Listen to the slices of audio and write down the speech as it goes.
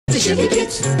sugar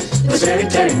kids. It was very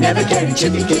daring, never caring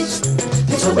sugar kids.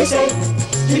 That's what we say,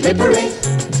 keep it parade.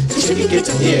 The sugar kids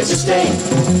are here to stay.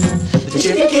 The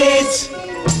sugar kids.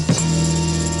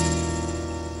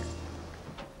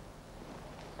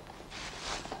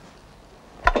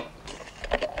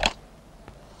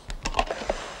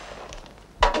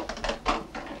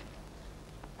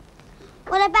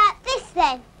 What about this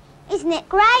then? Isn't it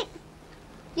great?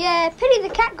 Yeah, pity the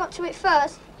cat got to it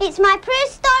first. It's my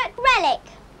prehistoric relic.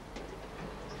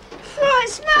 Oh, it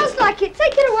smells like it.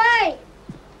 Take it away.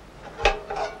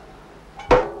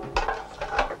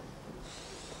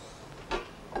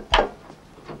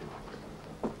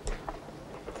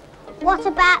 What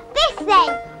about this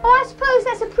then? Oh, I suppose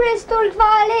that's a prehistoric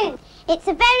violin. It's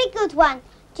a very good one.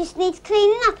 Just needs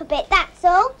cleaning up a bit, that's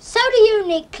all. So do you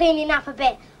need cleaning up a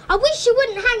bit. I wish you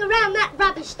wouldn't hang around that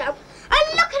rubbish dump.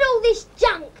 And look at all this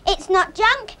junk. It's not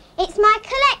junk, it's my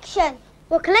collection.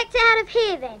 We'll collect it out of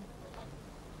here then.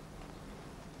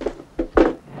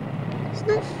 It's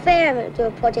not fair to do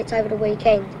a project over the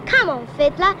weekend. Come on,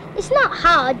 Fiddler. It's not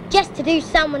hard just to do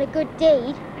someone a good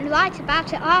deed. And write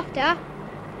about it after.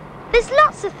 There's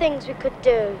lots of things we could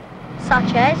do.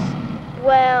 Such as?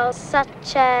 Well,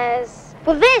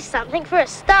 there's something for a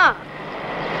start.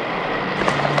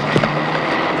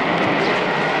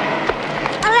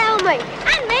 Allow me.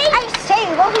 And me. I say,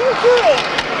 what are you doing?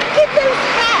 Get those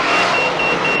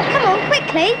hats. Come on,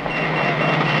 quickly.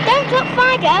 Don't drop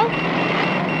Fido.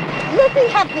 Let me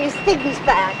have these things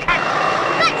back.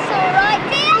 That's all right,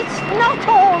 dear. It's not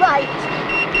all right.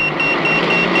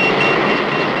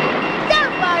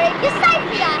 Don't worry, you're safe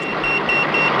with us.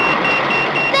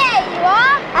 There you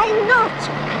are. I'm not.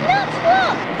 Not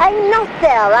what? I'm not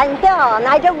there. I'm here, and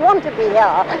I don't want to be here.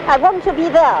 I want to be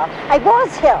there. I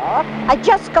was here. I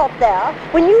just got there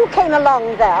when you came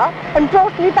along there and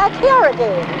brought me back here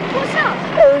again. What's up?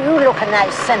 Oh, you look a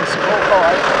nice, sensible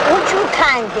boy. Would you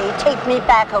kindly take me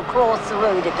back across the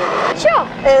road again? Sure.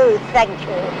 Oh, thank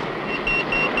you.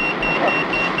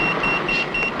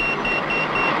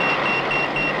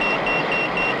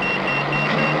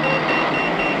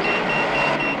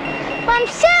 I'm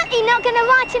certainly not going to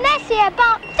write an essay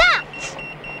about that.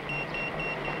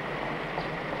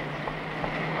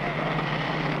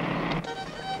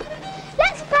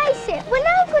 Let's face it, we're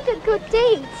no good at good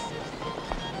deeds.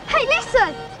 Hey,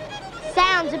 listen!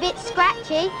 Sounds a bit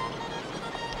scratchy.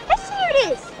 Let's see who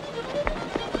it is.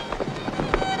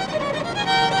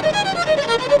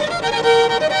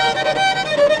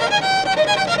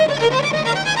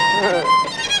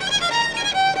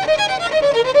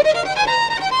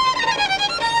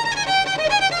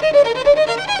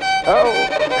 Oh,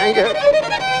 thank you.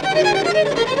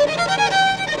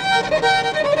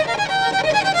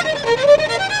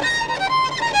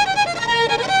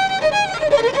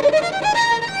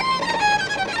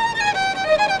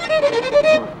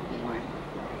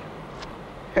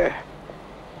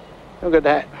 Look at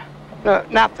that. No,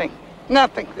 nothing.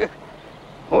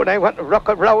 Oh, they want a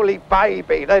rock-a-rolly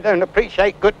baby. They don't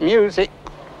appreciate good music.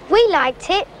 We liked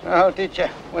it. Oh, did you?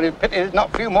 Well, it's a pity there's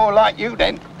not a few more like you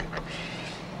then.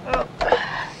 Oh.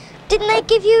 Didn't they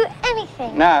give you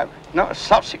anything? No, not a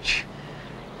sausage.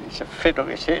 It's a fiddle,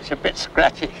 you see. It's a bit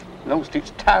scratchy. Lost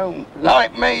its tone,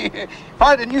 like me. If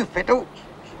I had a new fiddle,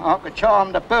 I could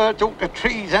charm the birds off the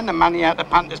trees and the money out of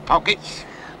the punters' pockets.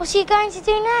 What are you going to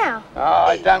do now? Oh,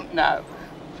 I don't know.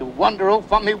 To wander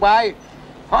off on my way,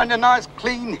 find a nice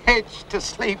clean hedge to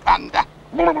sleep under.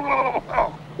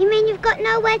 You mean you've got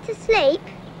nowhere to sleep?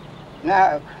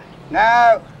 No.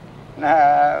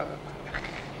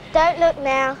 Don't look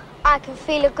now. I can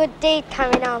feel a good deed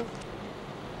coming on.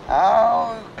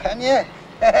 Oh, can you?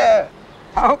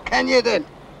 How can you then?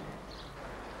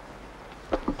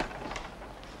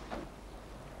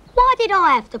 Why did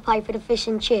I have to pay for the fish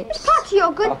and chips? It's part of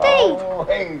your good deed. Oh,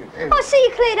 hey. I see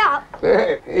you cleared up.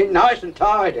 It's nice and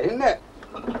tidy, isn't it?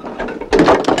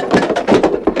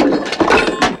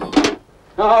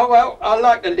 Oh, well, I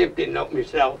like the lived-in look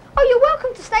myself. Oh, you're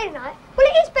welcome to stay tonight. Well,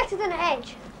 it is better than a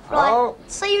hedge. Right, Oh.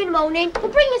 see you in the morning.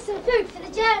 We'll bring you some food for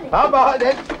the journey. Bye-bye,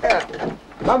 then.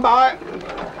 Bye-bye.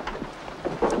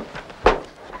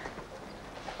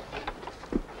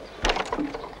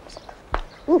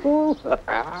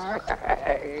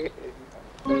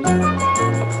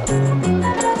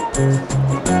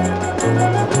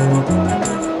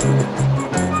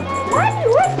 Why do you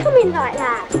always come in like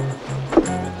that?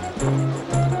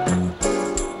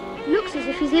 Looks as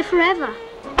if he's here forever.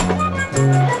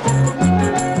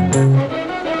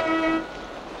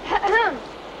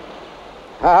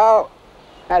 Oh,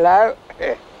 hello.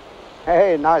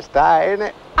 Hey, nice day, isn't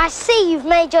it? I see you've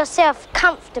made yourself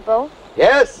comfortable.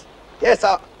 Yes,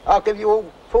 I'll give you all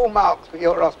Full marks for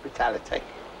your hospitality.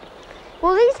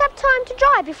 Will these have time to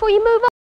dry before you move